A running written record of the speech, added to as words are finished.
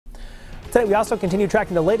Today, we also continue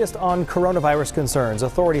tracking the latest on coronavirus concerns.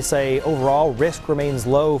 Authorities say overall risk remains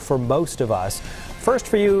low for most of us. First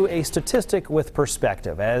for you, a statistic with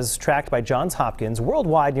perspective. As tracked by Johns Hopkins,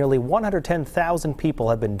 worldwide nearly 110,000 people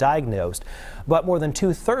have been diagnosed, but more than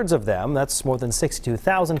 2/3 of them, that's more than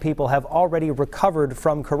 62,000 people, have already recovered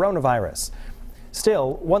from coronavirus.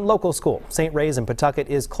 Still, one local school, St. Ray's in Pawtucket,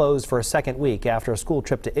 is closed for a second week after a school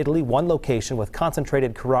trip to Italy, one location with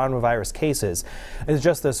concentrated coronavirus cases. It's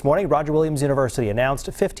just this morning, Roger Williams University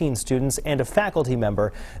announced 15 students and a faculty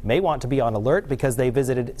member may want to be on alert because they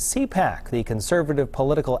visited CPAC, the Conservative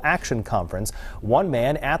Political Action Conference. One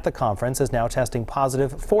man at the conference is now testing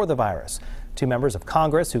positive for the virus. Two members of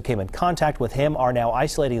Congress who came in contact with him are now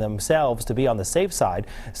isolating themselves to be on the safe side.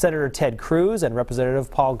 Senator Ted Cruz and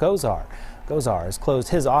Representative Paul Gosar. Gosar has closed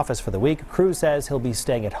his office for the week. Cruz says he'll be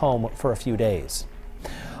staying at home for a few days.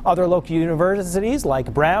 Other local universities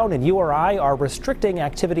like Brown and URI are restricting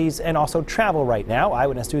activities and also travel right now.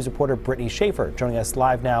 Eyewitness News reporter Brittany Schaefer joining us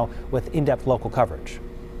live now with in-depth local coverage.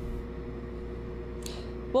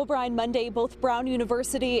 Well, Brian, Monday, both Brown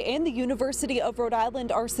University and the University of Rhode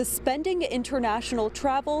Island are suspending international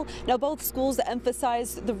travel. Now, both schools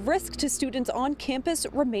emphasize the risk to students on campus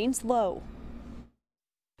remains low.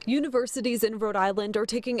 Universities in Rhode Island are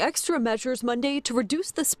taking extra measures Monday to reduce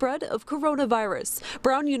the spread of coronavirus.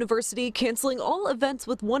 Brown University canceling all events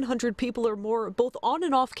with 100 people or more, both on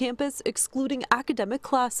and off campus, excluding academic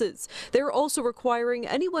classes. They're also requiring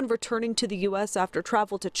anyone returning to the U.S. after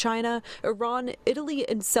travel to China, Iran, Italy,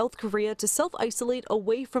 and South Korea to self-isolate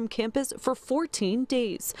away from campus for 14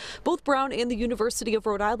 days. Both Brown and the University of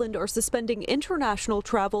Rhode Island are suspending international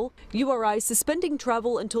travel. URI suspending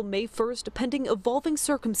travel until May 1st, pending evolving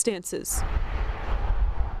circumstances.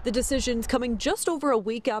 The decision's coming just over a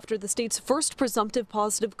week after the state's first presumptive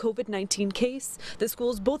positive COVID-19 case. The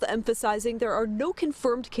schools both emphasizing there are no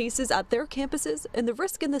confirmed cases at their campuses and the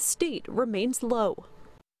risk in the state remains low.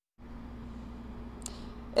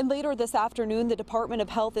 And later this afternoon, the Department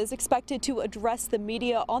of Health is expected to address the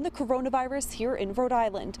media on the coronavirus here in Rhode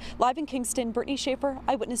Island. Live in Kingston, Brittany Schaefer,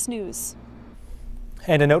 Eyewitness News.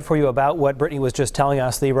 And a note for you about what Brittany was just telling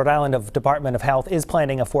us. The Rhode Island Department of Health is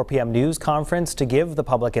planning a 4 p.m. news conference to give the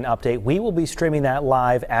public an update. We will be streaming that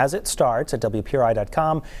live as it starts at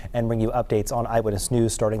WPRI.com and bring you updates on Eyewitness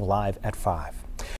News starting live at 5.